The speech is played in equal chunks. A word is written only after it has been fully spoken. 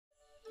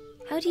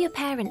How do your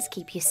parents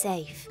keep you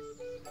safe?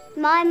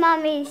 My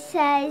mummy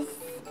says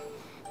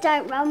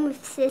don't run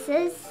with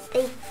scissors.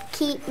 They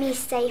keep me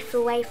safe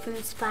away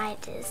from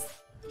spiders.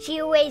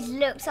 She always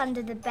looks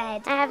under the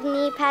bed. I have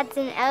knee pads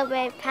and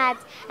elbow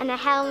pads and a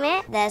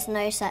helmet. There's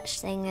no such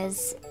thing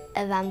as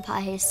a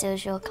vampire who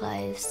steals your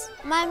clothes.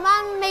 My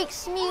mum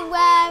makes me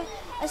wear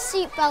a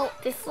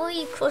seatbelt. Before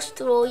you cross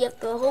the road, you have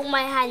to hold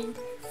my hand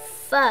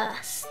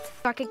first.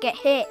 I could get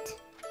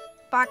hit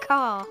by a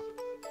car.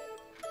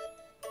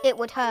 It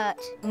would hurt.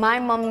 My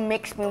mum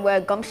makes me wear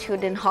gum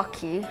shield in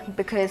hockey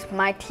because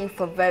my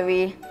teeth are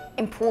very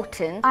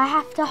important. I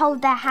have to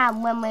hold their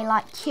hand when we're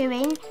like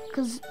queuing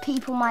because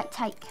people might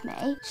take me.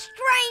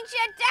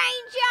 Stranger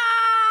danger!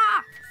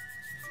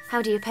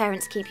 How do your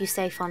parents keep you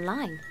safe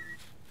online?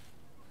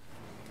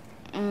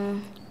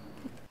 Don't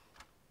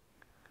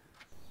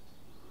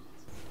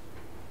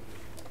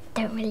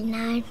really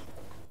know.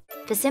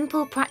 For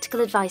simple,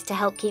 practical advice to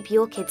help keep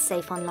your kids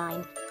safe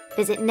online,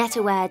 visit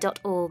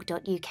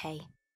netaware.org.uk.